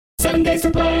7 days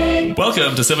to play.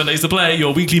 Welcome to 7 Days to Play,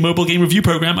 your weekly mobile game review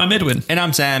program. I'm Edwin. And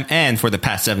I'm Sam, and for the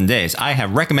past 7 days, I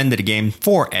have recommended a game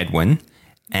for Edwin,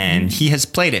 and he has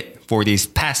played it for these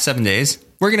past 7 days.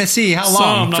 We're going to see how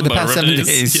long for the past 7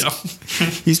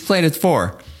 days he's played it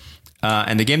for.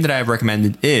 And the game that I have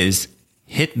recommended is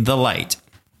Hit the Light.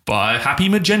 By Happy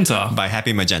Magenta. By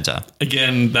Happy Magenta.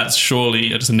 Again, that's surely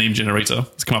just a name generator.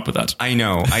 Let's come up with that. I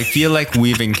know. I feel like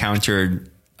we've encountered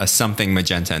a something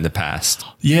Magenta in the past.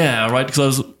 Yeah, right.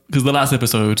 Because the last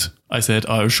episode, I said,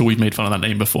 oh, sure, we've made fun of that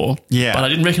name before. Yeah. But I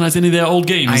didn't recognize any of their old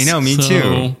games. I know, me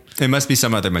too. It must be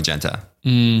some other Magenta.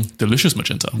 Delicious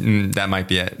Magenta. That might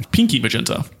be it. Pinky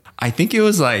Magenta. I think it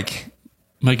was like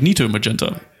Magneto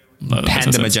Magenta. No,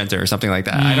 Panda Magenta or something like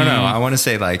that. I don't know. I want to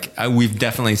say like we've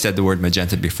definitely said the word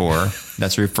Magenta before.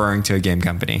 That's referring to a game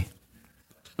company.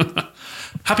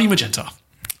 Happy Magenta.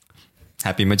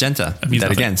 Happy Magenta. That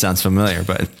nothing. again sounds familiar,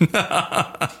 but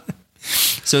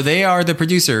so they are the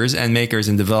producers and makers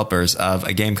and developers of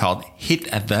a game called Hit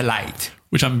the Light.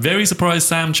 Which I'm very surprised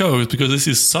Sam chose because this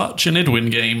is such an Edwin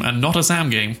game and not a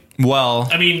Sam game. Well,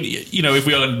 I mean, you know, if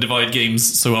we are going to divide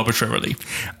games so arbitrarily.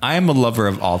 I am a lover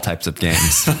of all types of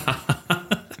games.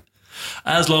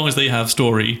 As long as they have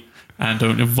story and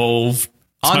don't involve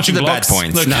On to the blocks. bad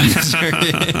points. Okay. Not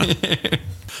necessarily.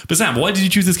 But Sam, why did you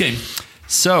choose this game?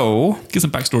 So, Give some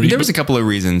backstory. there was a couple of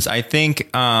reasons. I think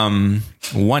one,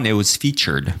 it was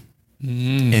featured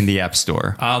in the App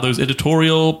Store. Those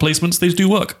editorial placements, they do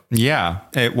work. Yeah,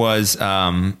 it was.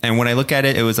 And when I look at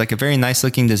it, it was like a very nice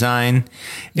looking design.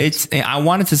 I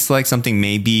wanted to select something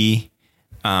maybe,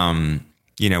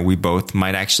 we both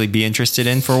might actually be interested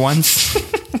in for once.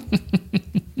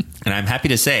 And I'm happy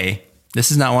to say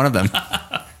this is not one of them.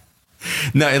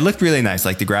 No, it looked really nice.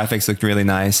 Like the graphics looked really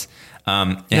nice.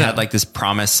 It had like this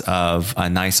promise of a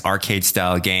nice arcade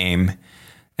style game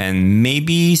and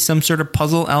maybe some sort of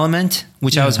puzzle element,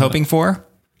 which I was hoping for.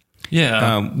 Yeah,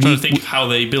 trying to think how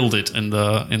they build it in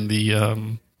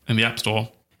the App Store.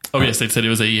 Oh yes, they said it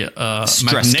was a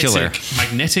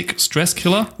magnetic stress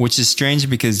killer, which is strange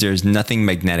because there's nothing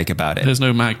magnetic about it. There's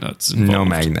no magnets involved. No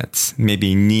magnets.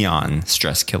 Maybe neon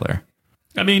stress killer.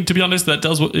 I mean, to be honest, that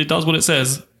does what it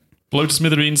says. Blow to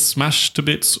smithereens, smash to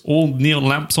bits all neon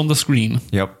lamps on the screen.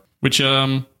 Yep. Which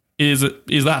is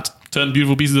that turn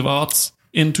beautiful pieces of art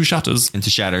into shatters. Into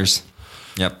shatters.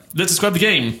 Yep. Let's describe the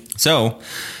game. So,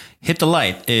 Hit the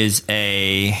Light is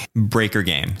a breaker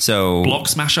game. So block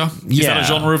smasher. Is that a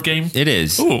genre of game? It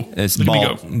is. Ooh, it's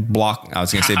block. I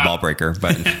was going to say ball breaker,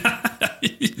 but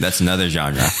that's another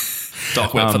genre.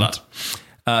 Dark web for that.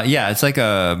 It's like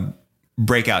a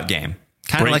breakout game.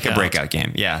 Kind of like a breakout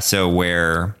game. Yeah. So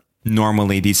where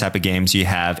normally these type of games, you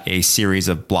have a series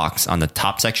of blocks on the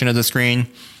top section of the screen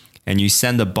and you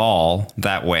send the ball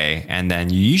that way. And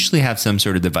then you usually have some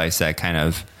sort of device that kind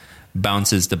of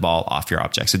bounces the ball off your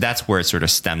object. So that's where it sort of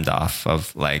stemmed off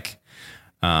of like,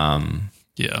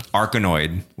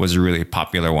 Arkanoid was a really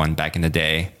popular one back in the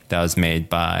day that was made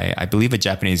by, I believe, a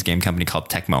Japanese game company called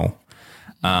Tecmo.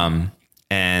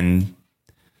 And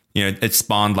it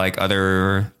spawned like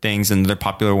other things. Another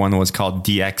popular one was called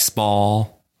DX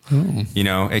Ball. Oh.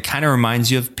 It kind of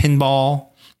reminds you of pinball,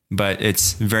 but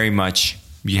it's very much,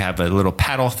 you have a little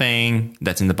paddle thing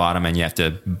that's in the bottom and you have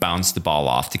to bounce the ball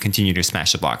off to continue to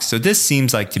smash the blocks. So this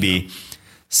seems like to be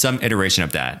some iteration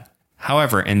of that.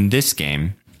 However, in this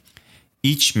game,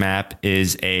 each map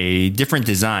is a different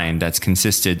design that's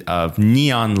consisted of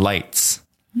neon lights.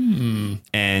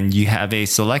 And you have a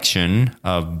selection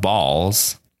of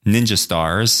balls, ninja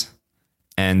stars,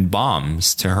 and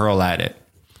bombs to hurl at it.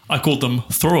 I called them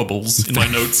throwables in my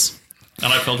notes,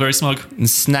 and I felt very smug.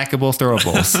 Snackable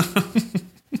throwables.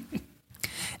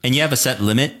 And you have a set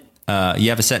limit. You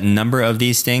have a set number of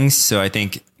these things. So I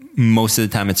think most of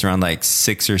the time it's around like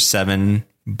 6 or 7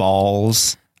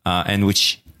 balls, and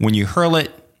which when you hurl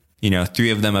it, 3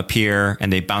 of them appear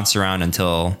and they bounce around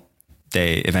until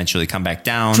they eventually come back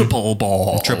down. Triple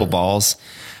balls.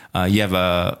 You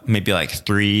have maybe like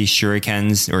 3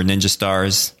 shurikens or ninja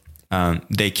stars.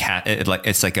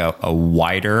 It's like a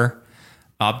wider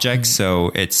object,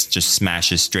 so it's just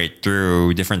smashes straight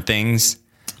through different things.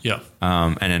 Yeah.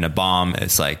 And then a bomb,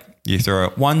 it's like you throw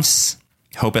it once,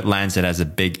 hope it lands. It has a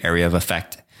big area of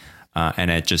effect,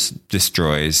 and it just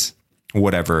destroys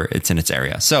whatever it's in its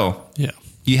area. So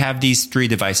you have these 3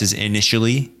 devices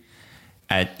initially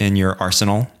in your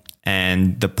arsenal,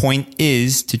 and the point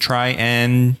is to try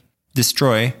and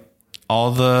destroy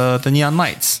all the neon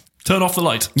lights. Turn off the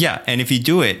light. Yeah, and if you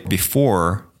do it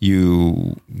before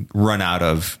you run out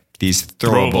of these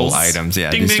throwable items,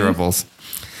 these throwables,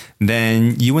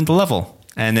 then you win the level.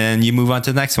 And then you move on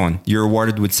to the next one. You're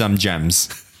rewarded with some gems.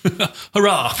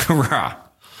 Hurrah! Hurrah!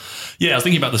 Yeah, I was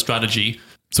thinking about the strategy.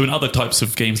 So in other types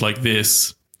of games like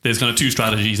this, there's kind of two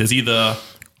strategies. There's either,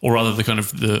 or rather the kind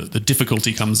of the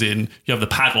difficulty comes in. You have the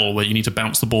paddle where you need to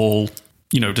bounce the ball,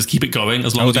 just keep it going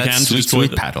as long as you can to destroy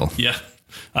the paddle. Yeah.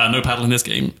 No paddle in this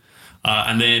game.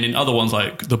 And then in other ones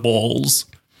like the balls,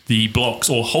 the blocks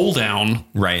or hold down,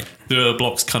 right? The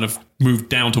blocks kind of move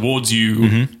down towards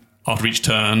you after each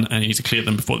turn, and you need to clear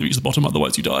them before they reach the bottom,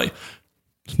 otherwise you die.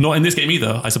 Not in this game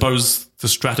either. I suppose the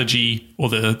strategy or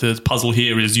the puzzle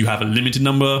here is you have a limited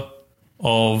number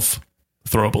of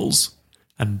throwables,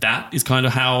 and that is kind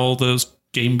of how the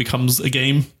game becomes a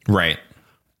game. Right.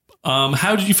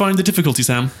 How did you find the difficulty,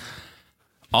 Sam?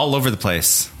 All over the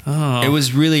place. Oh. It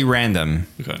was really random.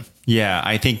 Okay. Yeah,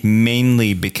 I think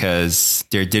mainly because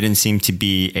there didn't seem to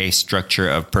be a structure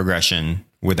of progression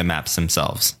with the maps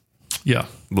themselves. Yeah.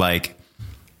 Like,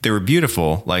 they were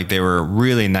beautiful. Like, they were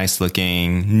really nice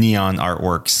looking neon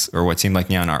artworks, or what seemed like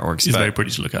neon artworks. It's very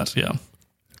pretty to look at, yeah.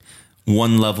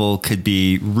 One level could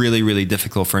be really, really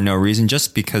difficult for no reason,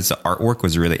 just because the artwork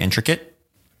was really intricate.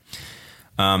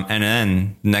 And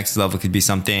then the next level could be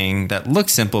something that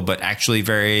looks simple, but actually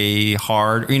very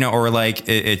hard, or like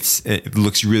it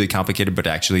looks really complicated, but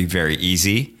actually very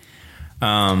easy.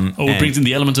 It brings in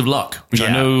the element of luck, which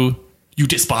I know you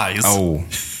despise. Oh,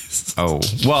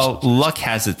 well, luck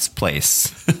has its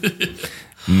place,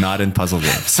 not in puzzle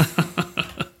games.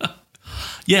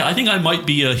 Yeah, I think I might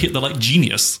be a hit the like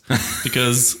genius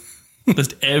because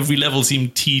just every level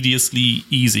seemed tediously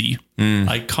easy.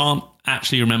 I can't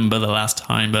actually remember the last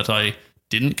time that I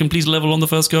didn't complete a level on the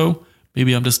first go.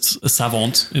 Maybe I'm just a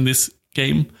savant in this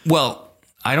game. Well,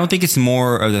 I don't think it's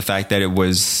more of the fact that it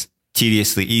was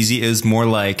tediously easy. It was more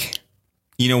like,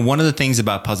 one of the things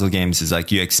about puzzle games is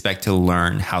like you expect to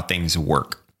learn how things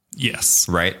work. Yes.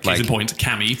 Right? Case in point,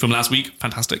 Cammy from last week.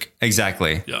 Fantastic.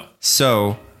 Exactly. Yeah.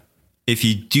 So if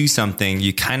you do something,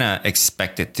 you kind of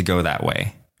expect it to go that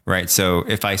way. Right. So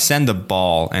if I send the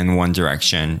ball in one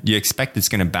direction, you expect it's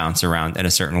going to bounce around in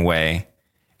a certain way,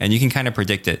 and you can kind of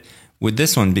predict it. With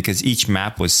this one, because each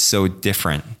map was so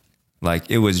different, like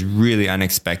it was really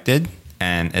unexpected,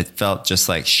 and it felt just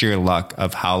like sheer luck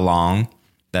of how long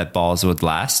that balls would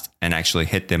last and actually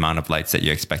hit the amount of lights that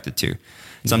you expect it to.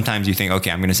 Sometimes you think,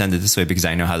 okay, I'm going to send it this way because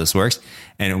I know how this works,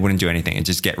 and it wouldn't do anything. It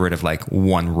just get rid of like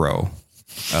one row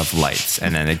of lights,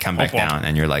 and then it'd come back down,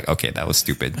 and you're like, okay, that was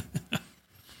stupid.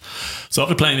 So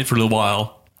after playing it for a little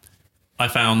while, I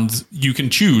found you can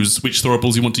choose which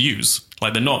throwables you want to use.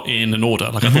 Like, they're not in an order.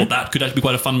 Like, I thought that could actually be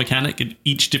quite a fun mechanic. In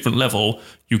each different level,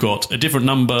 you got a different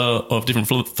number of different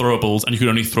throwables, and you could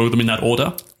only throw them in that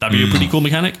order. That'd be a pretty cool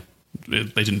mechanic. They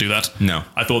didn't do that. No.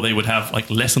 I thought they would have like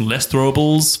less and less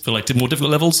throwables for like more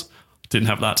difficult levels. Didn't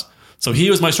have that. So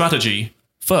here was my strategy.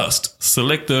 First,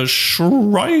 select the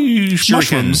mushrooms,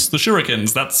 the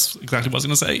shurikens. That's exactly what I was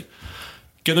going to say.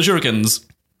 Get the shurikens.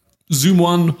 Zoom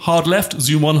one hard left,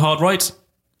 zoom one hard right.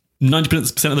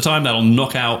 90% of the time, that'll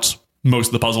knock out most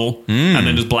of the puzzle, and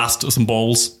then just blast some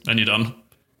balls, and you're done.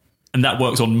 And that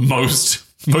works on most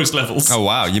levels. Oh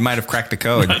wow, you might have cracked the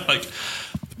code. Like,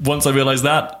 once I realized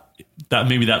that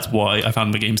maybe that's why I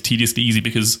found the games tediously easy,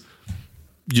 because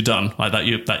you're done like that.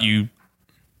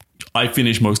 I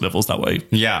finish most levels that way.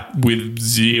 Yeah, with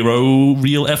zero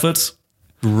real effort.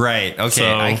 Right. Okay,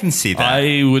 so I can see that.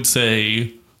 I would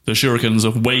say the shurikens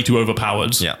are way too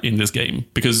overpowered in this game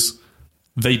because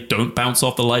they don't bounce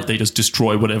off the light. They just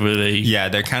destroy whatever they... Yeah,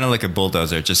 they're kind of like a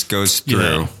bulldozer. It just goes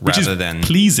through rather than...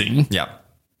 pleasing. Yeah.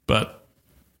 But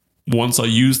once I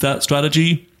used that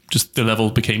strategy, just the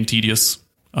level became tedious.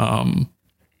 Not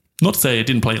to say I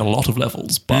didn't play a lot of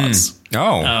levels, but... So,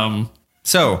 I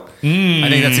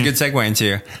think that's a good segue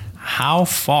into how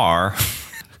far...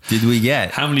 did we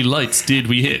get? How many lights did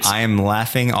we hit? I am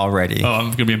laughing already. Oh, I'm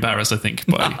going to be embarrassed, I think.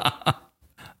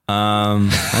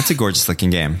 That's a gorgeous looking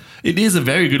game. It is a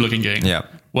very good looking game. Yeah.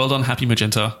 Well done, Happy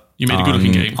Magenta. You made a good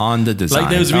looking game. On the design.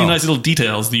 Like, there's really nice little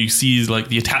details that you see, like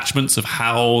the attachments of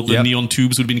how the neon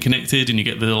tubes would have been connected, and you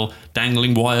get the little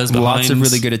dangling wires behind. Lots of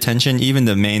really good attention. Even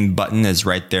the main button is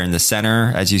right there in the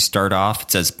center. As you start off,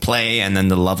 it says play and then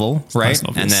the level, right?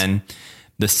 Nice, and then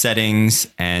the settings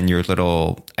and your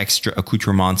little extra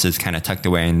accoutrements is kind of tucked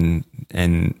away in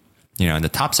the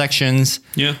top sections.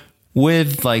 Yeah.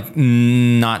 With like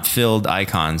not filled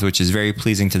icons, which is very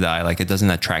pleasing to the eye. Like, it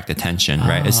doesn't attract attention,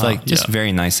 right? It's like just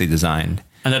very nicely designed.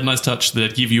 And that nice touch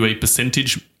that give you a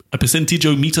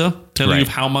percentage-o-meter telling you of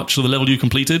how much of the level you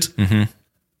completed. Mm-hmm.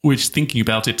 which thinking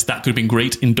about it, that could have been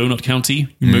great in Donut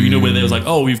County. You know, where there was like,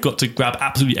 oh, we've got to grab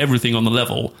absolutely everything on the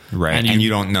level. Right. And you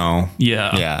don't know.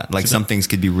 Yeah. Yeah. Like some things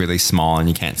could be really small and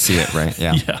you can't see it, right?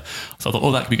 Yeah. Yeah. So I thought,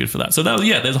 oh, that could be good for that. So that was,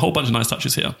 there's a whole bunch of nice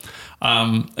touches here.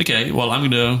 Okay. Well, I'm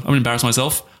gonna embarrass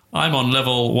myself. I'm on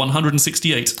level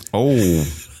 168. Oh,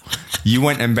 you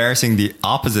went embarrassing the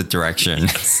opposite direction.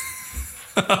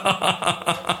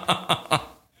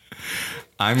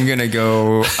 I'm going to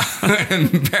go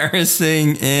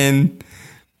embarrassing in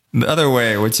the other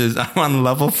way, which is I'm on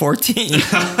level 14.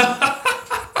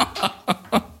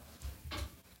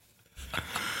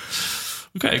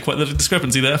 Okay, quite the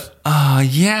discrepancy there.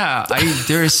 Yeah.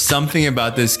 There's something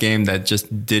about this game that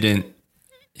just didn't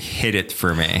hit it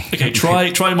for me. Okay,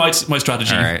 try my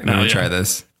strategy. All right, let me try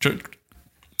this.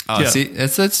 See,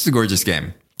 it's a gorgeous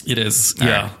game. It is. All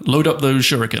yeah. right. Load up those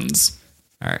shurikens.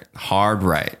 All right, hard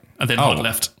right. And then hard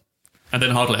left. And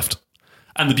then hard left.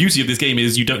 And the beauty of this game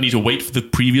is you don't need to wait for the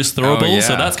previous throwable,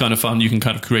 so that's kind of fun. You can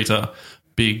kind of create a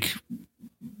big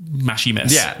mashy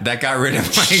mess. Yeah, that got rid of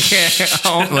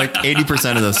like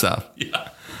 80% of the stuff. Yeah.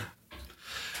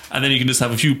 And then you can just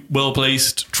have a few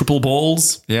well-placed triple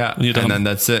balls. Yeah, and you're done. And then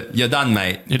that's it. You're done,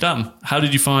 mate. You're done. How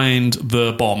did you find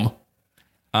the bomb?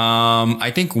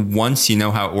 I think once you know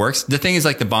how it works, the thing is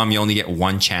like the bomb, you only get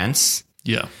one chance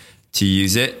to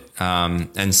use it.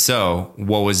 And so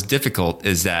what was difficult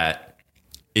is that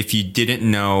if you didn't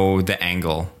know the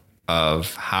angle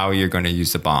of how you're going to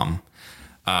use the bomb,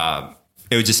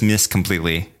 it would just miss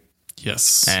completely.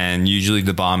 Yes. And usually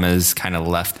the bomb is kind of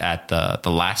left at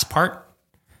the last part.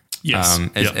 Yes.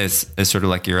 It's sort of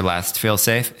like your last fail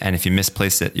safe. And if you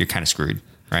misplace it, you're kind of screwed,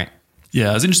 right?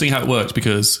 Yeah, it's interesting how it works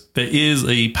because there is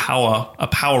a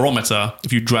powerometer.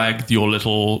 If you drag your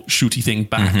little shooty thing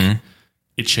back,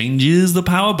 it changes the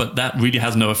power, but that really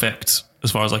has no effect,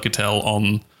 as far as I could tell,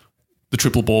 on the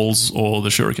triple balls or the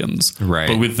shurikens. Right.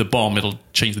 But with the bomb, it'll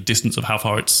change the distance of how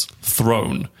far it's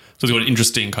thrown. So it's got an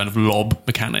interesting kind of lob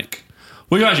mechanic,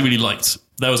 which I actually really liked.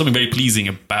 There was something very pleasing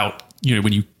about, you know,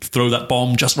 when you throw that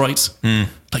bomb just right,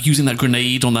 like using that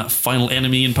grenade on that final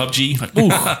enemy in PUBG. Like, ooh,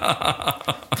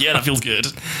 yeah, that feels good.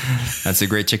 That's a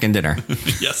great chicken dinner.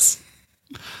 Yes.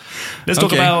 Let's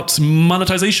talk about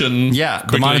monetization. Yeah,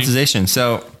 quickly. the monetization.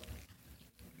 So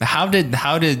when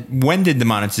did the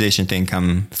monetization thing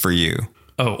come for you?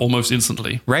 Oh, almost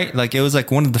instantly. Right? Like it was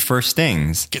like one of the first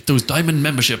things. Get those diamond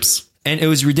memberships. And it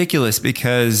was ridiculous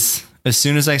because as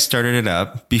soon as I started it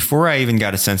up, before I even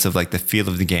got a sense of like the feel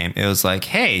of the game, it was like,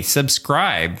 hey,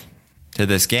 subscribe to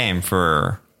this game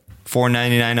for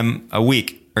 $4.99 a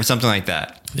week or something like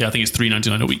that. Yeah, I think it's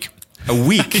 $3.99 a week. A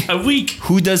week? A week.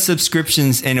 Who does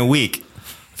subscriptions in a week?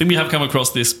 I think we have come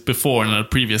across this before in a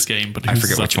previous game, but I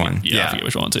forget which one. Yeah, I forget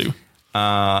which one too.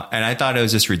 And I thought it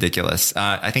was just ridiculous.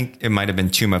 I think it might have been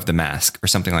Tomb of the Mask or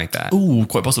something like that. Ooh,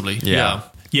 quite possibly. Yeah.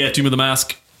 Yeah, Tomb of the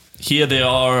Mask. Here they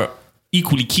are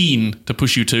equally keen to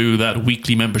push you to that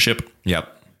weekly membership.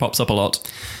 Yep. Pops up a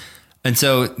lot. And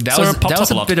so that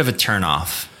was a bit of a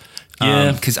turnoff.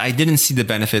 Yeah. Because I didn't see the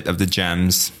benefit of the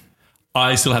gems.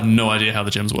 I still have no idea how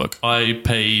the gems work. I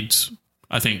paid,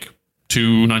 I think,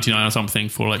 $2.99 or something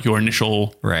for like your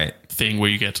initial thing where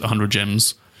you get 100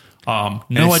 gems. No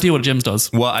idea what gems does.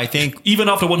 Well, I think even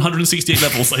after 168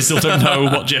 levels, I still don't know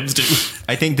what gems do.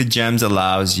 I think the gems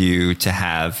allows you to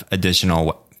have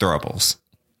additional throwables.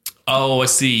 Oh, I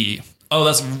see. Oh,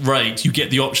 that's right. You get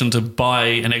the option to buy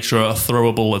an extra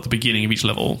throwable at the beginning of each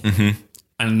level. Mm-hmm.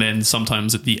 And then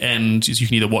sometimes at the end, you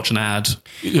can either watch an ad.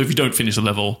 If you don't finish the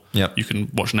level, you can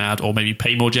watch an ad or maybe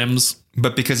pay more gems.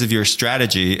 But because of your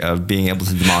strategy of being able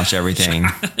to demolish everything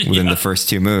within the first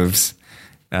two moves,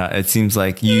 it seems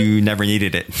like you never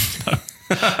needed it.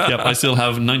 Yep, I still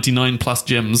have 99 plus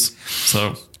gems.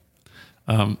 So,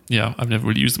 I've never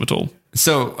really used them at all.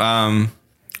 So,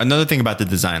 another thing about the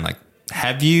design, like,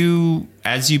 have you,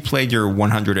 as you played your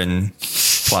 100 and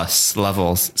plus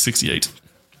levels, 68,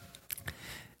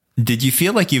 did you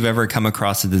feel like you've ever come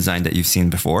across a design that you've seen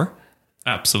before?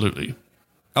 Absolutely.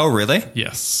 Oh, really?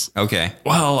 Yes. Okay.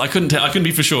 Well, I couldn't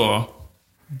be for sure,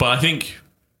 but I think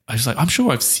I was like, I'm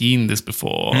sure I've seen this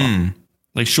before.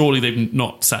 Like, surely they've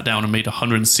not sat down and made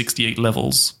 168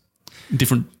 levels.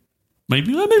 Different.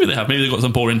 Maybe they have. Maybe they've got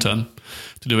some poor intern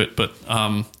to do it. But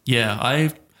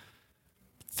I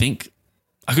think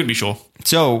I couldn't be sure.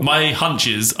 So my hunch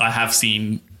is I have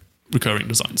seen recurring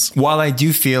designs. While I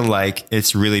do feel like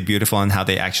it's really beautiful in how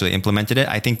they actually implemented it,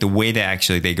 I think the way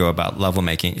they go about level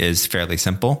making is fairly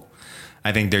simple.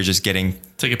 I think they're just getting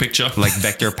take a picture like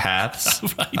vector paths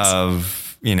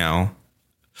of,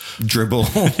 dribble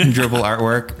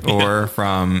artwork or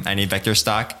from any vector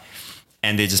stock,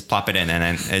 and they just plop it in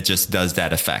and then it just does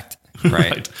that effect.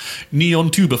 right? Neon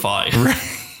Tubify.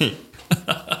 Right.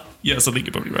 Yes, I think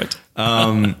you're probably right.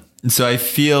 So I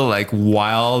feel like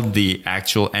while the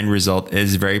actual end result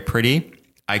is very pretty,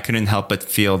 I couldn't help but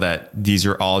feel that these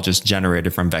are all just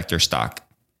generated from vector stock.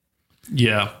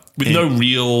 Yeah. With no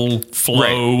real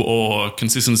flow or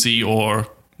consistency or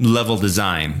level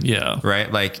design. Yeah.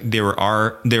 Right? Like they were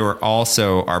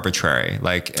also arbitrary.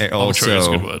 Like it arbitrary is a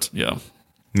also good word. Yeah.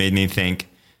 made me think,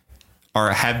 or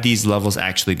have these levels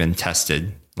actually been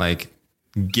tested? Like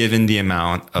given the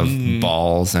amount of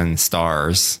balls and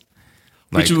stars.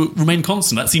 Which will remain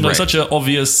constant. That seemed like Right. such an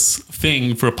obvious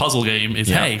thing for a puzzle game is,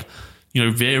 hey,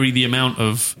 vary the amount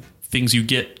of things you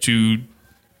get to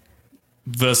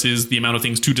versus the amount of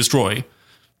things to destroy.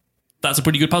 That's a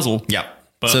pretty good puzzle. Yeah.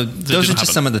 But So it those didn't are just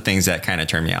happen. some of the things that kind of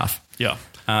turn me off. Yeah.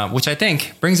 Which I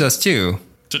think brings us to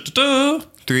Da-da-da.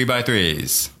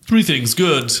 3x3s. 3 things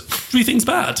good, 3 things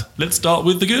bad. Let's start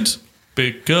with the good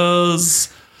because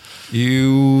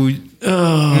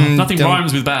nothing don't-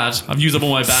 rhymes with bad. I've used up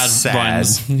all my bad Sad.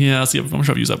 rhymes. Yeah, see, I'm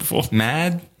sure I've used that before.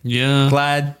 Mad, Yeah.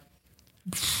 glad,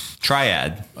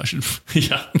 triad. I should,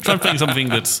 yeah. Try playing something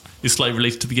that is slightly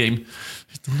related to the game.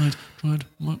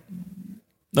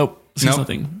 Nope. This is Nope.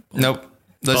 nothing. Nope.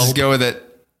 Let's Bulb. just go with it.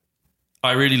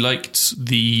 I really liked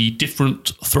the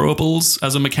different throwables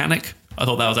as a mechanic. I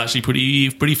thought that was actually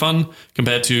pretty fun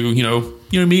compared to, you know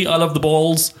me, I love the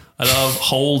balls. I love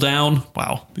hold down.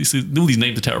 Wow. All these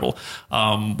names are terrible.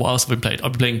 What else have I played?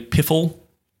 I've been playing Piffle,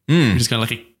 which is kind of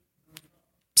like a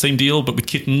same deal, but with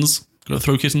kittens. Got to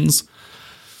throw kittens.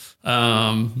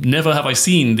 Never have I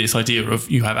seen this idea of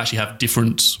you actually have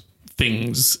different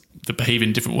things that behave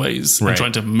in different ways Right. and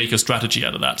trying to make a strategy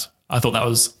out of that. I thought that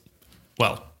was,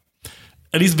 well,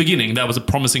 at least the beginning, that was a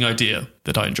promising idea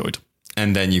that I enjoyed.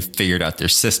 And then you figured out their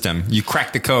system. You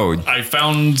cracked the code. I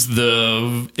found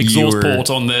the exhaust port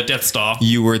on their Death Star.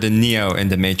 You were the Neo in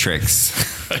the Matrix.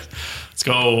 Let's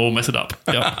go mess it up.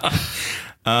 Yeah.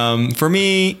 For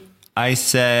me, I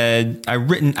said I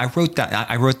wrote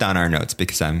down our notes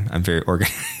because I'm very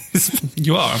organized.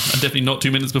 You are. And definitely not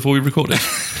 2 minutes before we recorded.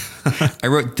 I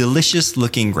wrote delicious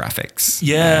looking graphics.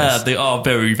 Yeah, they are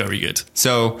very, very good.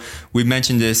 So we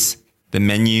mentioned this, the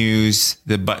menus,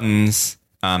 the buttons,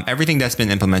 everything that's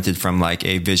been implemented from like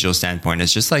a visual standpoint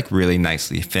is just like really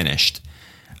nicely finished.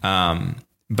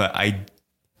 But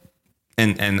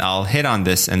and I'll hit on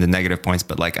this and the negative points,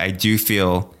 but like I do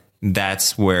feel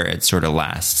that's where it sort of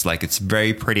lasts. Like it's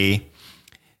very pretty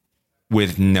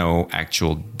with no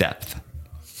actual depth.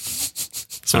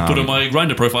 So I put on my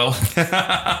Grindr profile.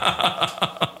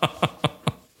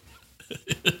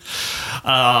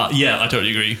 Yeah, I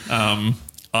totally agree.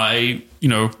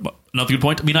 Another good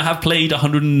point. I mean, I have played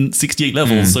 168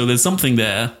 levels, so there's something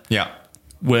there Yeah.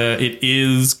 where it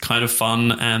is kind of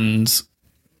fun, and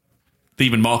they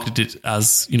even marketed it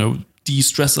as,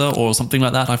 de-stressor or something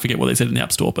like that. I forget what they said in the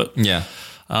App Store, but Yeah.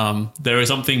 there is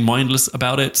something mindless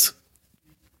about it,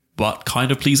 but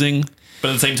kind of pleasing. But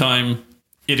at the same time,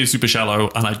 it is super shallow,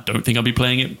 and I don't think I'll be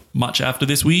playing it much after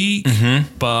this week.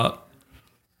 But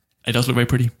it does look very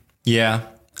pretty. Yeah.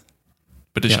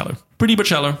 But it's shallow. Pretty but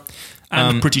shallow.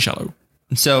 And pretty shallow.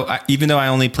 So even though I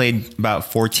only played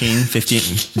about 15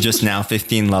 just now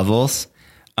 15 levels,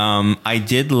 I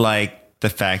did like the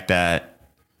fact that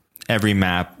every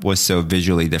map was so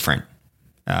visually different.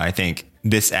 I think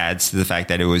this adds to the fact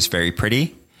that it was very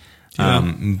pretty.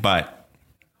 But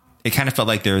it kind of felt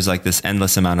like there was like this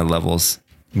endless amount of levels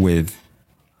with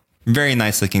very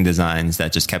nice looking designs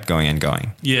that just kept going and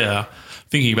going. Yeah.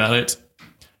 Thinking about it,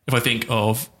 if I think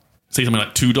of, say, something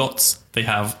like Two Dots, they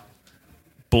have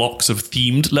blocks of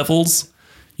themed levels.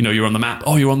 You're on the map.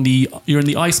 Oh, you're in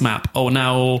the ice map. Oh,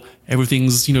 now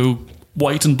everything's,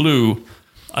 white and blue.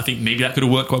 I think maybe that could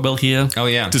have worked quite well here. Oh,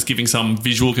 yeah. Just giving some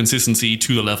visual consistency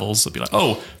to the levels. It'd be like,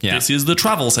 oh, Yeah. this is the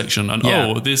travel section. And Yeah.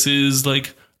 oh, this is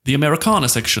like the Americana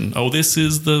section. Oh, this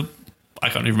is the... I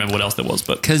can't even remember what else there was,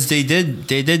 but... Because they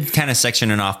did kind of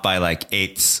section it off by like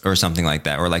 8s or something like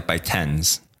that, or like by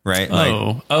 10s, right?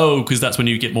 because that's when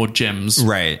you get more gems.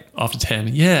 Right. After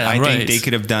 10. Yeah, I right. think they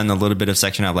could have done a little bit of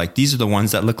section out like these are the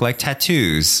ones that look like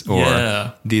tattoos, or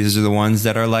Yeah. these are the ones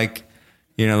that are like,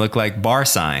 look like bar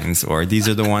signs, or these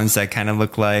are the ones that kind of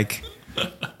look like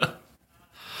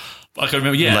I can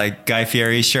remember, yeah. like Guy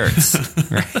Fieri shirts.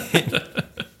 Right?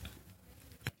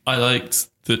 I liked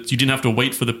that you didn't have to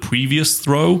wait for the previous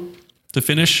throw to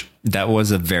finish, That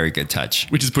was a very good touch.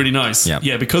 which is pretty nice. Yeah.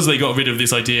 Yeah, because they got rid of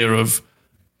this idea of,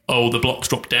 the blocks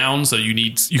drop down, so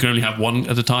you can only have one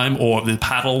at a time, or the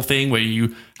paddle thing where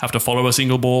you have to follow a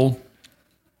single ball.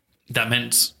 That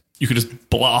meant you could just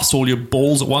blast all your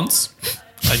balls at once.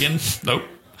 Again, nope.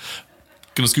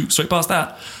 Gonna scoot straight past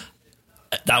that.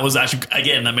 that was actually,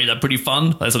 again, that made that pretty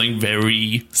fun. There's something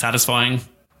very satisfying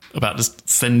about just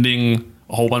sending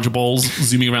a whole bunch of balls,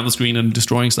 zooming around the screen and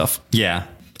destroying stuff. Yeah.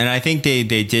 And I think they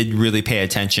did really pay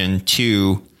attention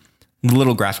to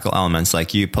little graphical elements,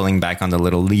 like you pulling back on the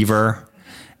little lever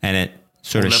and it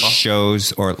sort of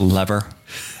shows, or lever,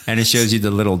 and it shows you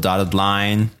the little dotted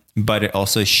line, but it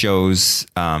also shows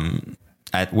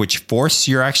at which force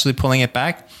you're actually pulling it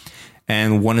back.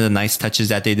 And one of the nice touches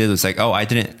that they did was like, oh, I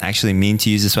didn't actually mean to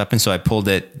use this weapon, so I pulled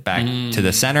it back to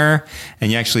the center.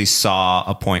 And you actually saw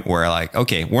a point where like,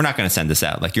 okay, we're not going to send this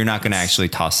out. Like, you're not going to actually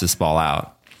toss this ball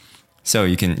out. So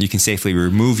you can safely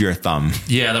remove your thumb.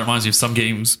 Yeah, that reminds me of some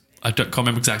games. I can't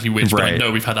remember exactly which, but I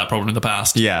know we've had that problem in the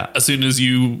past. Yeah. As soon as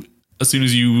you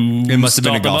it must have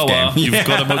been a golf game. You've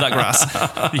got to mow that grass.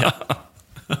 Yeah.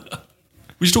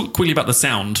 We should talk quickly about the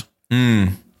sound.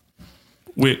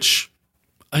 Which,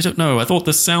 I don't know. I thought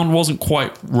the sound wasn't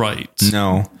quite right.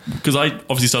 No. Because I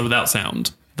obviously started without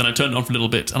sound. Then I turned it on for a little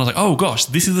bit and I was like, oh gosh,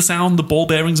 this is the sound the ball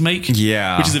bearings make?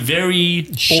 Yeah. Which is a very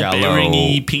ball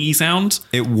bearing-y, pingy sound.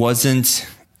 It wasn't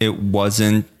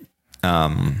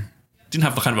didn't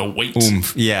have the kind of a weight.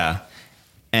 Oomph. Yeah.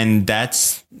 And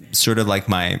that's sort of like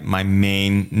my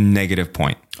main negative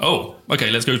point. Oh,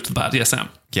 okay. Let's go to the bad. Yeah, Sam.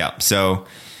 Yeah. So,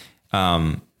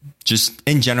 just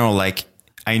in general, like,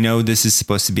 I know this is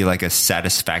supposed to be like a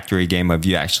satisfactory game of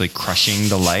you actually crushing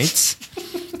the lights,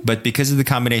 but because of the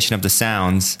combination of the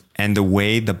sounds and the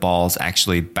way the balls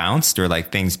actually bounced, or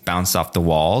like things bounced off the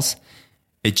walls,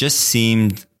 it just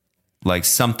seemed like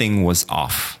something was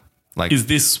off. Like, is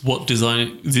this what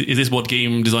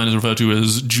game designers refer to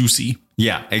as juicy?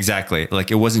 Yeah, exactly.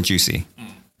 Like, it wasn't juicy.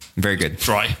 Very good.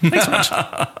 Dry. Thanks so much.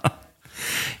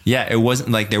 Yeah, it wasn't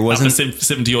like there wasn't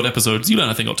 70 odd episodes. You learn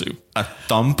a thing or two. A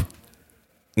thump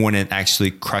when it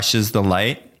actually crushes the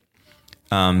light.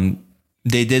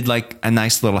 They did like a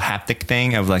nice little haptic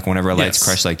thing of like whenever lights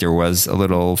crush, like there was a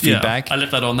little feedback. Yeah, I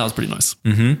left that on. That was pretty nice.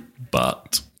 Mm-hmm.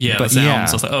 But the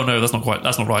sounds. I was like, oh no, that's not right.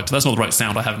 That's not the right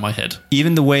sound I have in my head.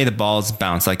 Even the way the balls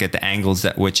bounce, like at the angles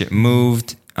at which it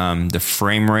moved, the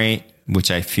frame rate, which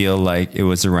I feel like it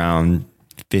was around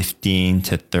 15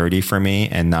 to 30 for me,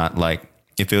 and not like,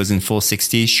 if it was in full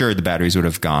 60, sure, the batteries would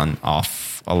have gone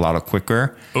off a lot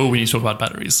quicker. Oh, we need to talk about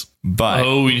batteries. But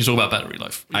we need to talk about battery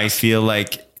life. Yes. I feel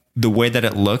like the way that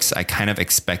it looks, I kind of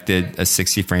expected a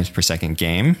 60 frames per second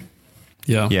game.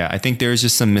 Yeah. Yeah, I think there's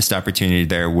just some missed opportunity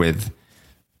there with,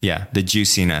 the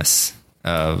juiciness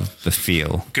of the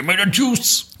feel. Give me the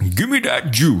juice. Give me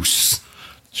that juice.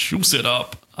 Juice it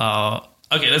up.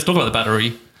 Okay, let's talk about the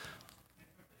battery.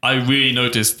 I really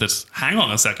noticed that, hang on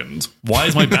a second, why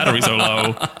is my battery so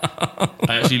low?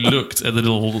 I actually looked at the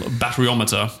little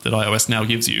batteryometer that iOS now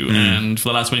gives you, and for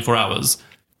the last 24 hours,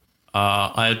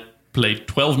 I had played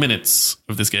 12 minutes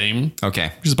of this game.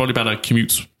 Okay. Which is probably about a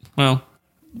commute. Well,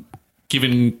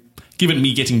 given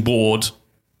me getting bored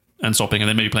and stopping and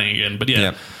then maybe playing again.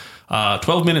 But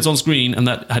 12 minutes on screen, and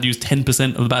that had used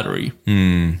 10% of the battery.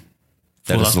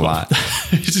 That is a lot.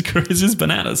 It's just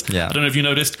bananas. Yeah. I don't know if you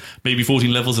noticed, maybe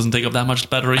 14 levels doesn't take up that much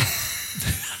battery.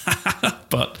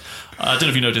 But I don't know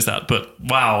if you noticed that. But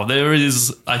wow,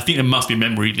 I think there must be a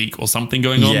memory leak or something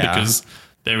going on, because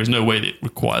there is no way that it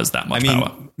requires that much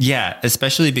power. Yeah,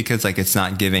 especially because like it's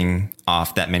not giving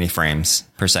off that many frames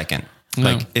per second.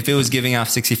 No. Like if it was giving off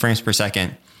 60 frames per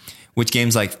second, which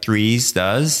games like Threes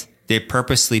does, they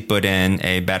purposely put in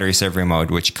a battery saver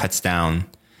mode, which cuts down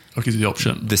the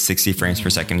option, the 60 frames per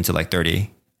second into like 30.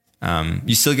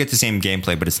 You still get the same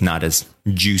gameplay, but it's not as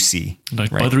juicy, like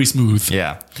buttery smooth.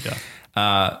 Yeah.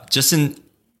 Just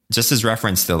as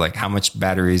reference though, like how much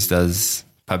batteries does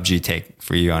PUBG take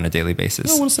for you on a daily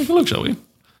basis? Oh, let's take a look, shall we?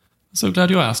 So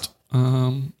glad you asked.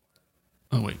 Oh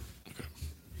wait. Okay.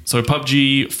 So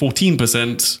PUBG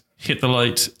 14%, Hit the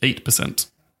Light 8%.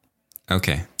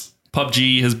 Okay.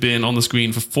 PUBG has been on the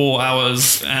screen for 4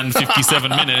 hours and 57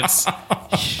 minutes.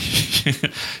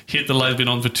 Hit the Light has been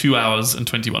on for 2 hours and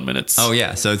 21 minutes. Oh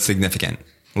yeah, so it's significant.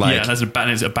 That's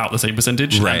about the same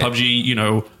percentage. Right. And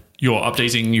PUBG, you're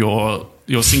updating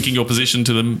you're syncing your position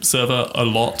to the server a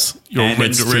lot. You're and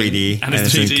rendering, it's 3D. And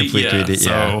it's 3D. Complete 3D.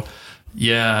 So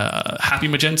happy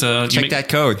Magenta. Check that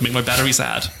code. Make my battery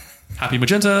sad. Happy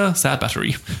Magenta, sad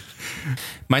battery.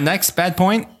 My next bad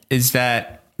point is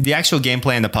that the actual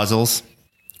gameplay and the puzzles,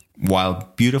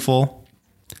 while beautiful,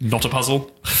 not a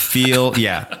puzzle.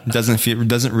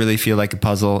 Doesn't really feel like a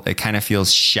puzzle. It kind of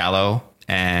feels shallow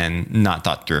and not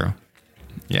thought through.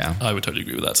 Yeah, I would totally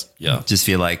agree with that. Yeah, just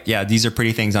feel like these are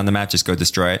pretty things on the map. Just go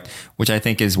destroy it, which I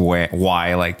think is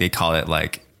why like they call it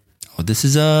like, oh, this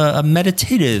is a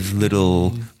meditative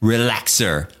little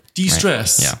relaxer,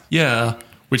 de-stress. Right? Yeah.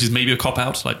 which is maybe a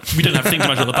cop-out. Like, we don't have to think too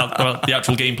much about the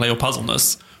actual gameplay or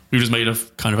puzzleness. We've just made a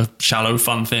kind of a shallow,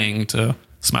 fun thing to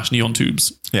smash neon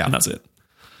tubes. Yeah. And that's it.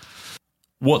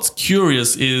 What's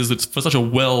curious is that for such a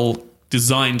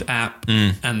well-designed app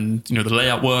and, you know, the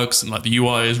layout works and like the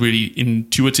UI is really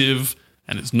intuitive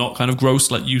and it's not kind of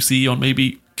gross like you see on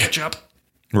maybe Ketchup.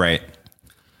 Right.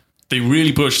 They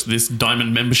really push this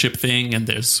diamond membership thing, and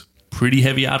there's pretty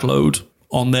heavy ad load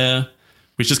on there,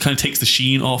 which just kind of takes the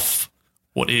sheen off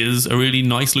what is a really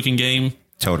nice looking game.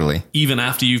 Totally. Even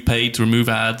after you've paid to remove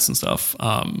ads and stuff.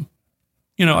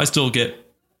 You know, I still get,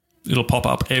 it'll pop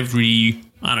up every,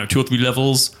 I don't know, 2 or 3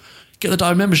 levels. Get the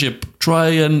diamond membership. Try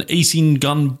an 18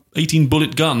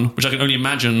 bullet gun, which I can only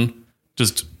imagine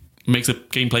just makes the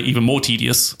gameplay even more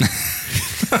tedious.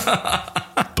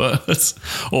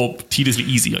 Or tediously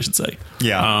easy, I should say.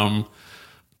 Yeah.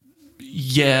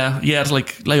 It's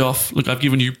like, lay off. Look,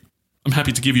 I'm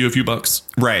happy to give you a few bucks.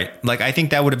 Right. Like, I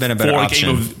think that would have been a better option.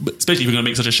 A game especially if you're going to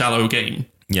make such a shallow game.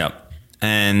 Yep.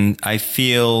 And I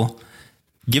feel,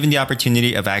 given the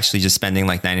opportunity of actually just spending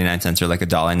like 99 cents or like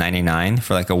 $1.99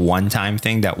 for like a one-time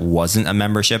thing that wasn't a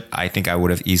membership, I think I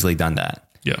would have easily done that.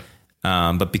 Yeah.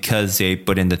 But because they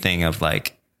put in the thing of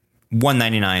like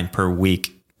 $1.99 per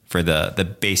week for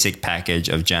the basic package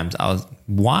of gems,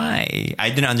 why? I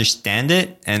didn't understand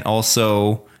it. And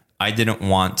also I didn't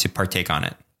want to partake on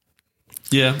it.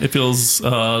 Yeah. It feels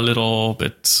a little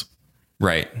bit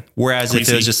right. Whereas greasy. If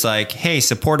it was just like, hey,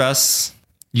 support us,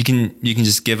 you can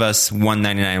just give us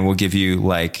 $1.99 and we'll give you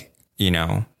like, you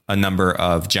know, a number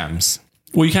of gems.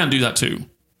 Well, you can do that too,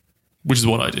 which is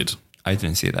what I did. I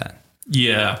didn't see that.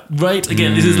 Yeah, right.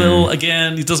 Again, this is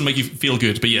it doesn't make you feel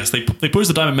good, but yes, they push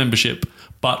the diamond membership,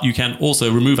 but you can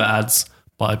also remove ads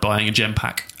by buying a gem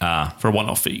pack for a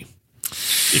one-off fee.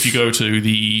 If you go to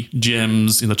the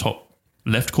gems in the top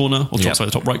left corner or the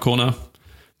top right corner,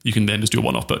 you can then just do a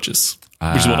one-off purchase,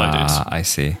 which is what I did. I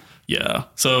see. Yeah.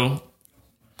 So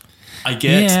I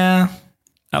get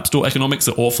App Store economics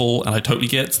are awful, and I totally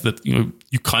get that, you know,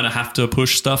 you kind of have to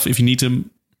push stuff if you need to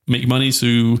make money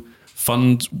to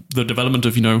fund the development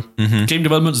of, you know, game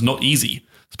development is not easy,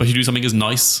 especially do something as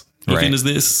nice looking as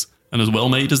this and as well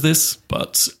made as this,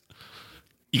 but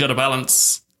you got to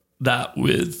balance that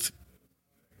with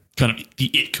kind of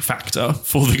the ick factor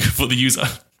for the user.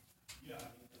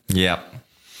 Yep.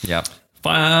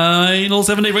 Final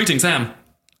 7-day rating, Sam.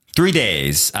 3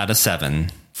 days out of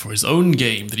 7 for his own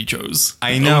game that he chose.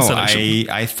 I know.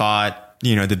 I thought,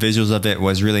 you know, the visuals of it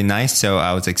was really nice, so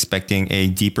I was expecting a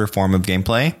deeper form of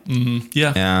gameplay. Mm-hmm.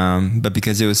 Yeah. But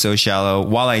because it was so shallow,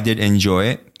 while I did enjoy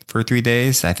it for 3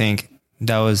 days, I think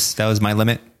that was my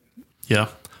limit. Yeah.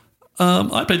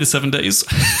 I played the 7 days.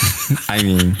 I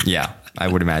mean, yeah, I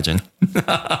would imagine.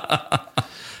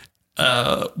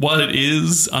 While it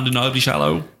is undeniably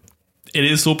shallow, it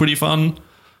is still pretty fun.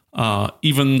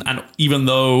 Even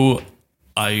though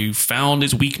I found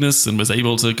its weakness and was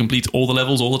able to complete all the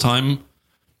levels all the time,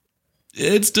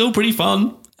 it's still pretty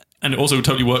fun. And it also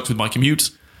totally works with my commute.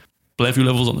 Play a few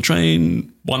levels on the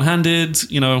train, one-handed,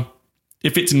 you know, it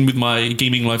fits in with my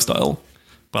gaming lifestyle.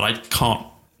 But I can't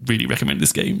really recommend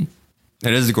this game.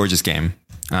 It is a gorgeous game.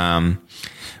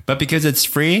 But because it's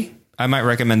free, I might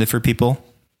recommend it for people.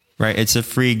 Right? It's a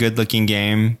free, good-looking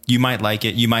game. You might like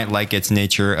it. You might like its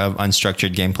nature of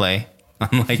unstructured gameplay,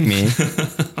 unlike me.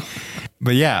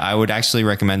 But yeah, I would actually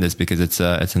recommend this because it's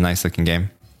a nice-looking game.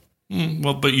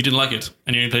 Well, but you didn't like it,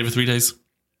 and you only played for 3 days.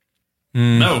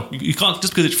 No, you can't,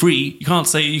 just because it's free, you can't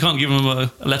give them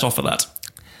a let-off for that.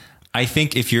 I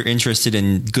think if you're interested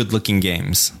in good-looking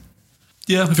games...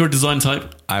 Yeah, if you're a design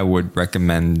type. I would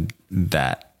recommend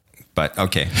that. But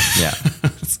okay, yeah.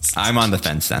 I'm on the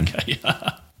fence then. Okay,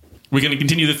 yeah. We're going to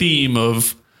continue the theme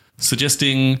of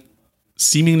suggesting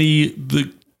seemingly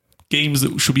the games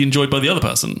that should be enjoyed by the other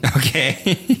person.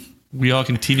 Okay. We are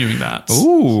continuing that.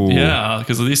 Ooh. Yeah,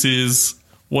 because this is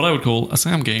what I would call a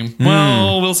Sam game.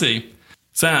 Well, we'll see.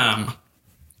 Sam,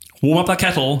 warm up that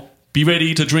kettle. Be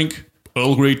ready to drink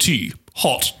Earl Grey tea.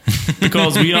 Hot.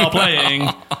 Because we are playing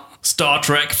Star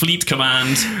Trek Fleet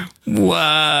Command.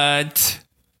 What?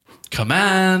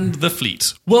 Command the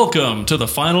fleet. Welcome to the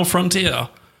final frontier.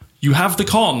 You have the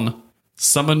con.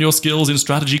 Summon your skills in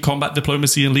strategy, combat,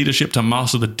 diplomacy, and leadership to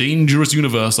master the dangerous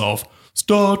universe of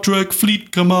Star Trek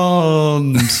Fleet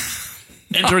Command.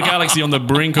 Enter a galaxy on the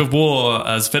brink of war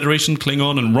as Federation,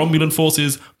 Klingon, and Romulan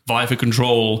forces vie for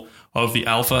control of the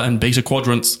Alpha and Beta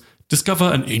quadrants.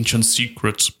 Discover an ancient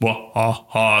secret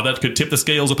that could tip the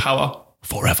scales of power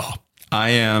forever. I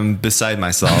am beside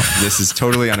myself. This is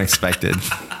totally unexpected.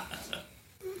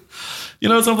 You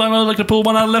know, sometimes I like to pull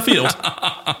one out of left field.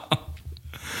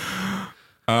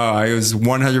 Oh, I was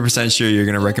 100% sure you're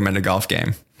going to recommend a golf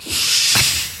game.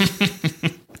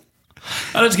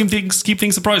 I like to keep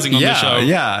things surprising on this show.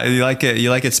 Yeah, you like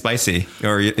it spicy,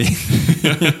 or you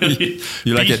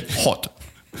like it hot.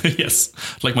 Yes,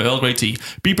 like my Earl Grey tea.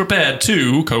 Be prepared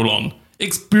to,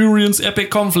 experience epic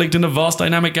conflict in a vast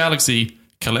dynamic galaxy.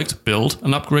 Collect, build,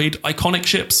 and upgrade iconic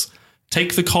ships.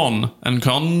 Take the con and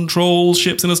control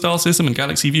ships in a star system and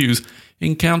galaxy views.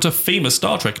 Encounter famous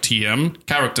Star Trek TM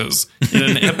characters in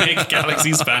an epic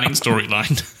galaxy-spanning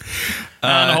storyline.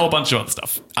 And a whole bunch of other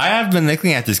stuff. I have been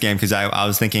looking at this game because I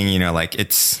was thinking, like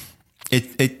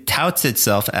it touts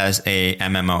itself as a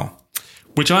MMO.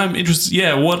 Which I'm interested.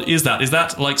 Yeah, what is that? Is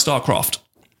that like StarCraft?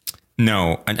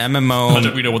 No, an MMO. I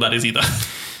don't really know what that is either.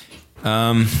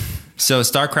 So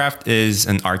StarCraft is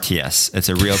an RTS. It's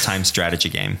a real-time strategy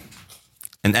game.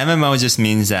 An MMO just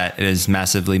means that it is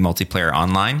massively multiplayer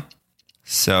online.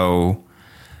 So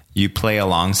you play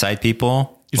alongside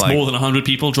people. It's more than 100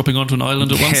 people dropping onto an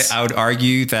island at once. I would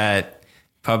argue that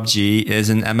PUBG is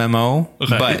an MMO,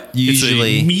 but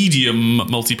usually it's a medium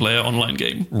multiplayer online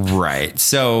game. Right.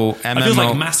 So MMO, I feel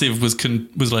like Massive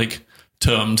was like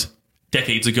termed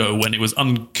decades ago when it was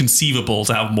unconceivable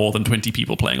to have more than 20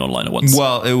 people playing online at once.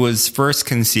 Well, it was first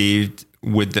conceived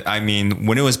when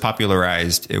it was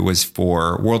popularized, it was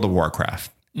for World of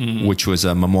Warcraft, which was a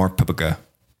MMORPG.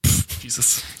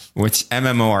 Jesus. Which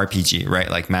MMORPG,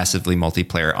 right? Like massively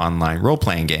multiplayer online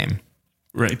role-playing game.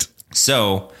 Right.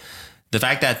 So the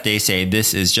fact that they say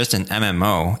this is just an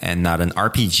MMO and not an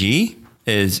RPG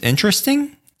is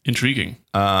interesting. Intriguing.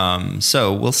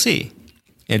 So we'll see.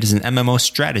 It is an MMO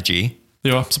strategy.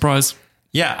 Yeah, surprise.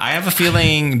 Yeah, I have a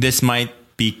feeling this might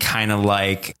be kind of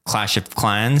like Clash of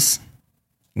Clans,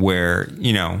 where,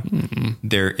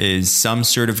 there is some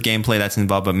sort of gameplay that's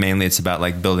involved, but mainly it's about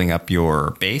like building up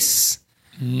your base.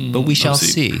 But we shall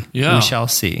see. Yeah. We shall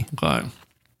see. Okay.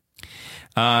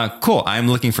 Cool. I'm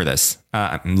looking for this.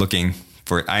 I am looking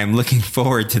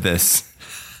forward to this.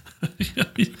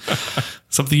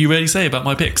 Something you rarely say about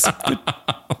my picks.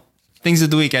 Things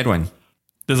of the week, Edwin.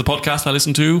 There's a podcast I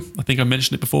listen to. I think I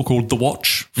mentioned it before, called The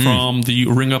Watch from the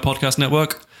Ringer Podcast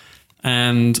Network.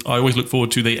 And I always look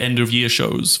forward to the end of year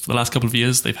shows. For the last couple of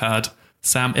years, they've had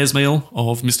Sam Esmail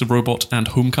of Mr. Robot and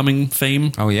Homecoming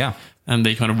fame. Oh, yeah. And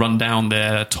they kind of run down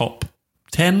their top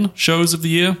 10 shows of the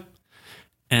year.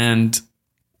 And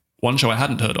one show I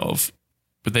hadn't heard of,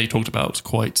 but they talked about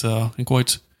in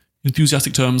quite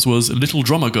enthusiastic terms, was Little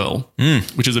Drummer Girl,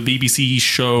 which is a BBC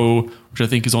show, which I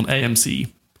think is on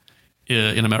AMC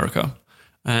in America.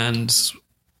 And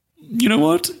you know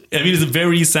what? I mean, it's a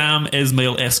very Sam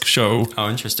Esmail-esque show. Oh,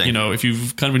 interesting. If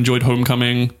you've kind of enjoyed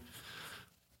Homecoming,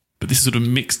 but this is sort of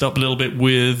mixed up a little bit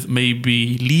with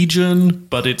maybe Legion,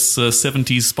 but it's a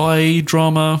 70s spy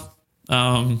drama.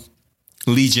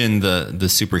 Legion, the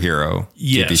superhero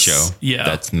TV show. Yeah.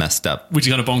 That's messed up. Which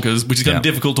is kind of bonkers, which is kind of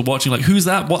difficult to watch. You're like, who's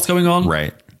that? What's going on?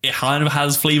 Right. It kind of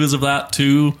has flavors of that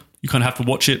too. You kind of have to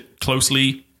watch it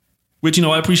closely, which,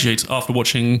 I appreciate after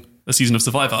watching a season of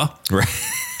Survivor. Right.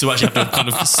 To actually have to kind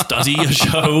of study a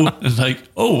show and like,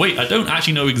 oh wait, I don't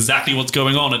actually know exactly what's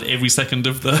going on at every second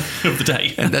of the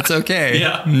day. And that's okay.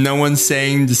 Yeah. No one's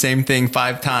saying the same thing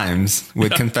 5 times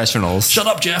with confessionals. Shut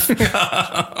up, Jeff.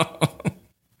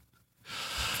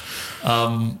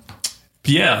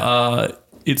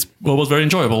 It was very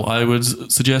enjoyable. I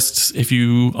would suggest, if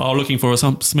you are looking for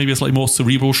maybe a slightly more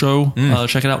cerebral show,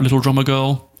 check it out. Little Drummer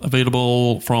Girl,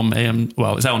 available from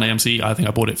it's out on AMC. I think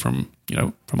I bought it from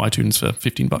iTunes for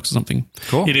 $15 or something.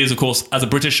 Cool. It is, of course, as a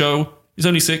British show, it's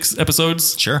only 6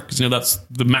 episodes. Sure. Because that's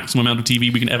the maximum amount of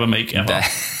TV we can ever make ever.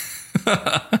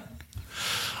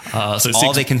 So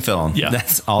all they can film. Yeah.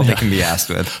 That's all they can be asked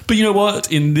with. But you know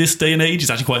what? In this day and age,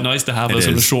 it's actually quite nice to have a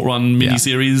sort of short run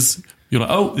mini-series. You're like,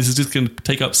 oh, this is just going to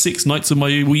take up 6 nights of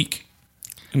my week,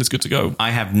 and it's good to go.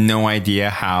 I have no idea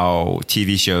how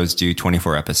TV shows do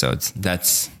 24 episodes.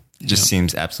 That's just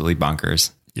seems absolutely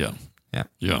bonkers. Yeah. Yeah.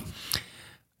 Yeah.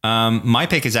 My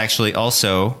pick is actually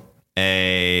also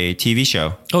a TV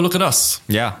show. Oh, look at us.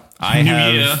 Yeah. New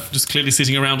year, just clearly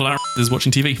sitting around on our is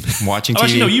watching TV. Watching TV.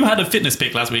 Actually, no, you had a fitness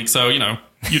pick last week, so, you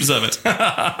deserve it.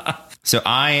 So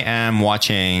I am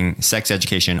watching Sex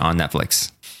Education on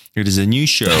Netflix. It is a new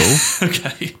show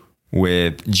okay.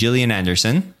 with Gillian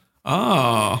Anderson.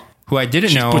 Ah. Who I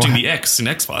didn't know. Putting the X in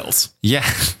X-Files. Yeah,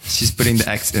 she's putting the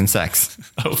X in sex.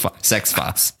 Oh. Sex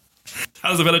Files.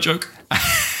 That was a better joke.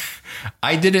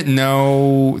 I didn't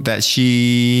know that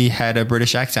she had a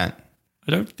British accent.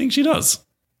 I don't think she does.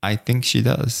 I think she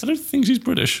does. I don't think she's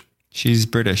British. She's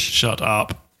British. Shut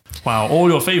up. Wow, all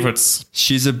your favorites.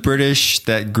 She's a British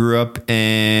that grew up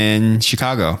in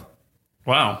Chicago.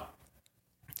 Wow.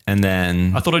 And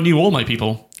then, I thought I knew all my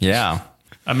people. yeah.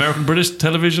 American British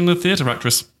television and theatre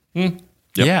actress. Yep.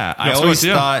 Yeah. I That's always right,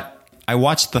 yeah. thought, I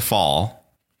watched The Fall,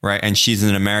 right? And she's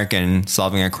an American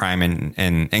solving a crime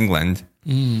in England.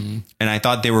 And I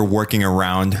thought they were working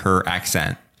around her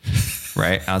accent,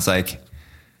 right? I was like,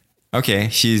 okay,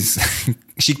 she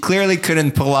clearly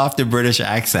couldn't pull off the British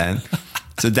accent.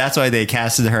 So that's why they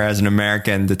casted her as an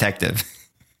American detective.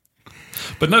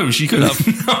 But no, she could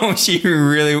have. No, she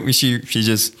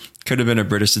just could have been a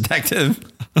British detective.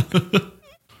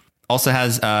 Also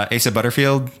has Asa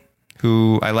Butterfield,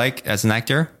 who I like as an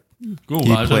actor. Cool.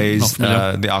 He I'm not plays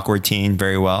familiar. the awkward teen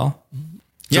very well.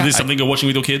 So this is something you're watching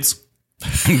with your kids?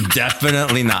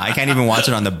 Definitely not. I can't even watch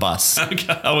it on the bus.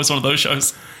 Okay. Oh, it's one of those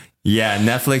shows. Yeah,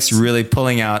 Netflix really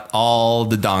pulling out all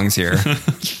the dongs here.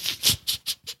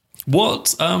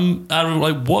 What, Adam,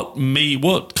 like,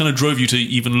 what kind of drove you to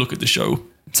even look at the show?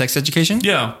 Sex Education?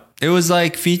 Yeah. It was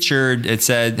like featured. It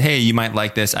said, hey, you might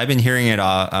like this. I've been hearing it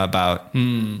about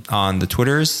on the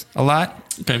Twitters a lot.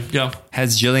 Okay. Yeah.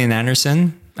 Has Gillian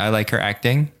Anderson. I like her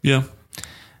acting. Yeah.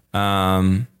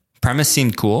 Premise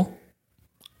seemed cool.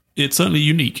 It's certainly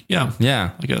unique. Yeah.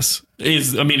 Yeah. I guess. It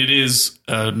is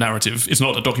a narrative. It's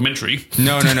not a documentary.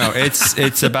 No.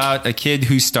 It's about a kid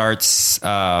who starts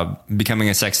becoming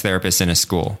a sex therapist in a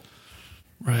school.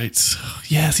 Right.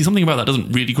 Yeah. See, something about that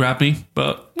doesn't really grab me,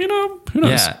 but who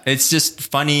knows? Yeah. It's just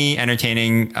funny,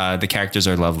 entertaining. The characters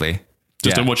are lovely.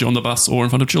 Just don't watch it on the bus or in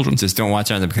front of children. Just don't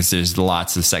watch it on them because there's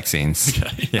lots of sex scenes.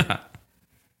 Okay. Yeah.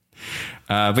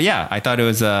 But yeah, I thought it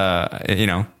was,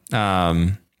 I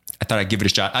thought I'd give it a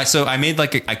shot. So I made I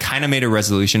kind of made a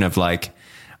resolution of like,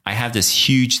 I have this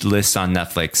huge list on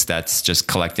Netflix that's just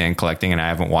collecting, and I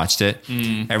haven't watched it.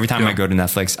 Every time I go to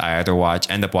Netflix, I either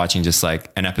end up watching just like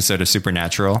an episode of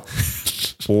Supernatural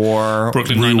or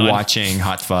Brooklyn Nine-Nine. rewatching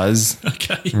Hot Fuzz.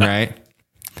 Okay. Right.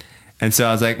 And so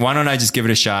I was like, why don't I just give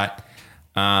it a shot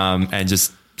and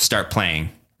just start playing,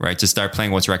 right? Just start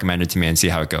playing what's recommended to me and see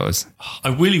how it goes. I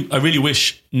really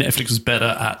wish Netflix was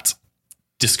better at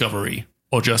discovery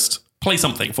or just play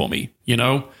something for me, you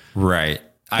know? Right.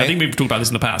 I think we've talked about this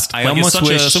in the past. I almost it's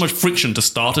wish so much friction to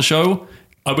start a show.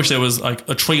 I wish there was like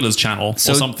a trailers channel or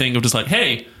something of just like,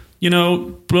 hey,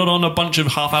 put on a bunch of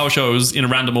half-hour shows in a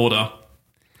random order.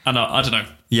 And I don't know.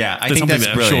 Yeah, I There's think that's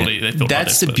something there. brilliant. Surely they thought about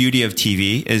That's this, the beauty of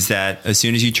TV is that as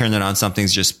soon as you turn it on,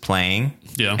 something's just playing.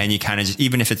 Yeah. And you kind of just,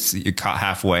 even if you're caught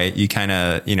halfway, you kind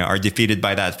of, are defeated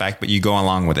by that fact, but you go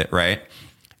along with it, right?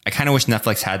 I kind of wish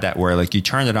Netflix had that where like you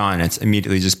turn it on and it's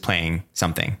immediately just playing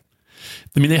something.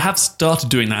 I mean, they have started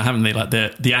doing that, haven't they? Like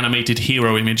the animated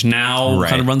hero image now Right.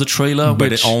 kind of runs the trailer.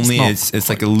 But which it only it's it's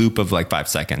like a loop of like 5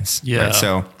 seconds. Yeah. Right?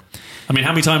 So I mean,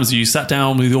 how many times have you sat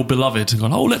down with your beloved and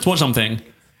gone, oh, let's watch something.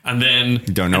 And then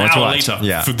Don't know an what to hour watch. later,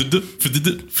 Yeah. let's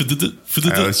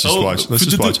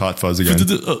just watch Hot Fuzz again.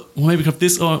 Maybe have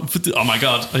this. Oh my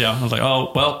God. Yeah. I was like,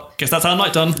 oh, well, guess that's our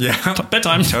night done. Yeah.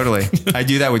 Bedtime. Totally. I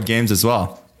do that with games as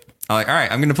well. I'm like, all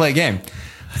right, I'm going to play a game.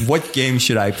 What game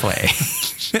should I play?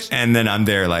 And then I'm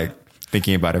there like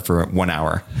thinking about it for 1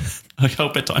 hour. Like, oh,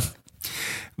 bedtime.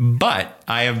 But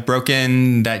I have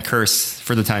broken that curse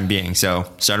for the time being.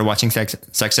 So started watching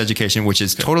Sex Education, which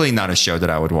is totally not a show that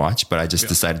I would watch, but I just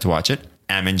decided to watch it.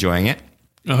 I'm enjoying it.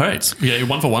 All right. Yeah, you're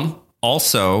 1 for 1.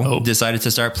 Also decided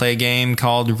to play a game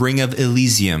called Ring of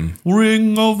Elysium.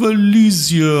 Ring of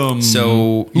Elysium.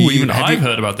 So even I've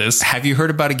heard about this. Have you heard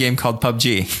about a game called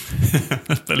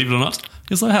PUBG? Believe it or not.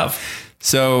 Yes, I have.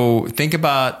 So think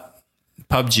about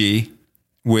PUBG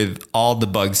with all the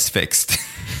bugs fixed.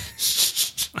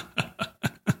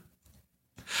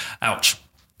 Ouch.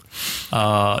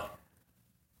 But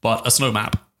a snow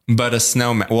map. But a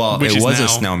snow map. Well, Which it is was now- a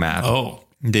snow map. Oh.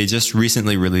 They just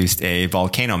recently released a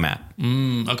volcano map.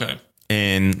 Okay.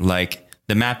 And like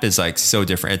the map is like so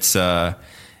different.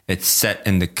 It's set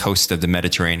in the coast of the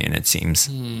Mediterranean, it seems.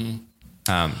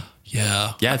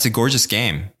 Yeah. Yeah, it's a gorgeous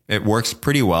game. It works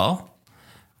pretty well.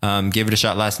 Gave it a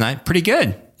shot last night. Pretty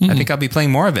good. I think I'll be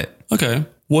playing more of it. Okay.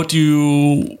 What do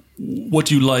you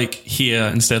like here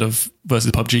instead of versus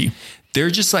PUBG?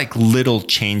 They're just like little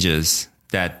changes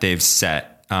that they've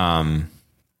set.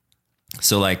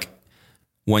 So like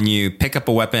when you pick up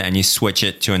a weapon and you switch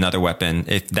it to another weapon,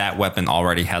 if that weapon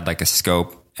already had like a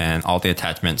scope and all the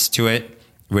attachments to it,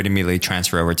 it would immediately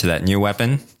transfer over to that new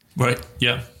weapon. Right.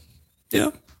 Yeah. Yeah.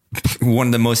 One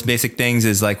of the most basic things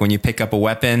is like when you pick up a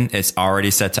weapon, it's already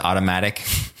set to automatic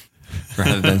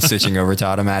rather than switching over to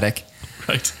automatic.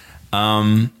 Right.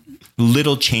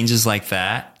 Little changes like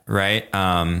that, right?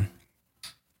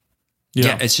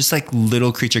 Yeah, it's just like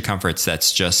little creature comforts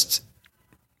that's just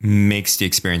makes the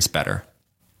experience better.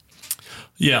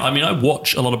 Yeah. I mean, I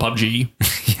watch a lot of PUBG.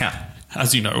 Yeah.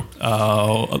 as you know,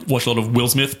 watch a lot of Will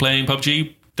Smith playing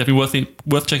PUBG. Definitely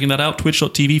worth checking that out.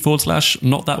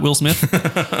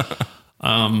 Twitch.tv/NotThatWillSmith.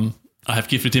 I have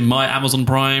gifted him my Amazon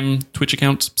Prime Twitch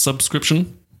account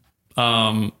subscription.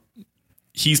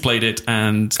 He's played it,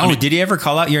 and did he ever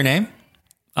call out your name?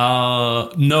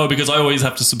 No, because I always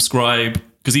have to subscribe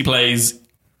because he plays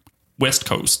West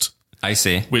Coast. I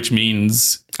see. Which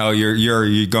means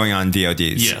you're going on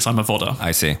VODs. Yes, I'm a VODer.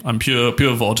 I see. I'm pure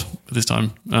VOD this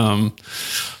time.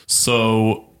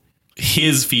 So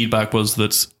his feedback was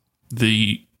that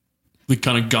the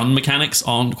kind of gun mechanics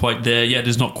aren't quite there yet.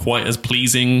 It's not quite as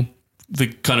pleasing. The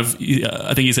kind of,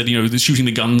 I think he said, the shooting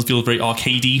the guns feels very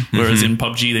arcadey, whereas in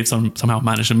PUBG they've somehow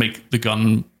managed to make the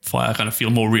gun fire kind of feel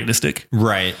more realistic.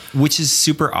 Right. Which is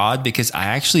super odd because I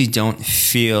actually don't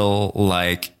feel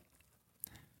like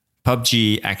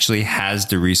PUBG actually has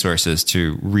the resources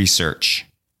to research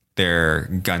their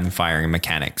gun firing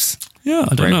mechanics. Yeah,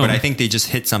 I don't know. But I think they just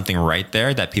hit something right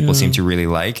there that people seem to really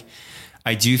like.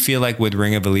 I do feel like with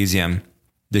Ring of Elysium,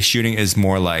 the shooting is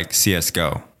more like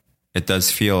CSGO. It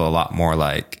does feel a lot more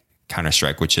like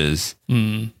Counter-Strike, which is,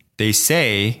 they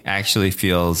say, actually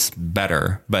feels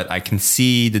better. But I can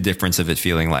see the difference of it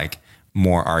feeling like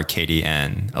more arcadey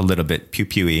and a little bit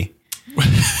pew-pewy.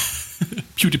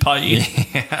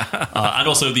 PewDiePie. Yeah. And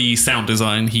also the sound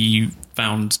design he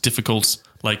found difficult,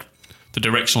 like the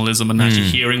directionalism and actually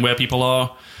hearing where people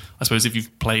are. I suppose if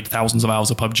you've played thousands of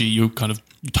hours of PUBG, you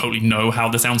totally know how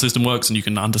the sound system works and you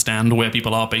can understand where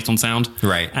people are based on sound.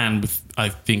 Right. And I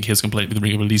think his complaint with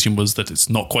Ring of Elysium was that it's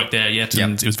not quite there yet,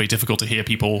 and it was very difficult to hear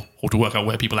people or to work out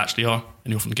where people actually are.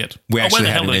 And you often get... We actually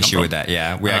had an issue with that.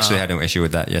 Yeah, we actually had an issue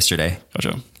with that yesterday.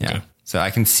 Gotcha. Yeah. Okay. So I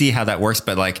can see how that works,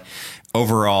 but like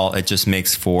overall, it just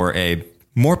makes for a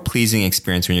more pleasing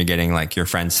experience when you're getting like your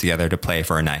friends together to play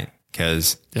for a night.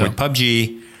 Because with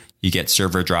PUBG, you get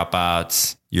server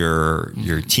dropouts, your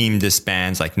team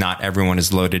disbands, like not everyone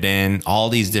is loaded in, all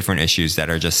these different issues that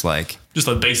are just like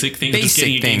basic things,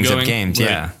 basic things of games.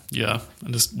 Right. Yeah.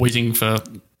 And just waiting for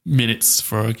minutes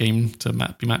for a game to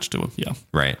be matched to to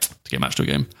get matched to a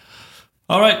game.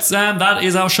 All right, Sam, that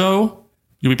is our show.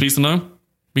 You'll be pleased to know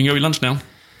we can go eat lunch now.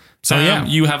 Sam,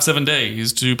 you have 7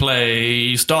 days to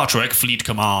play Star Trek Fleet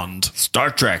Command. Star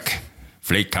Trek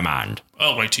Fleet Command.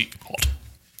 Alrighty, hot.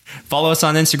 Follow us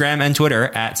on Instagram and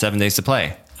Twitter at 7 Days to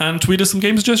Play. And tweet us some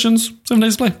game suggestions. 7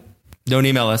 Days to Play. Don't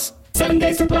email us. 7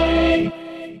 Days to Play.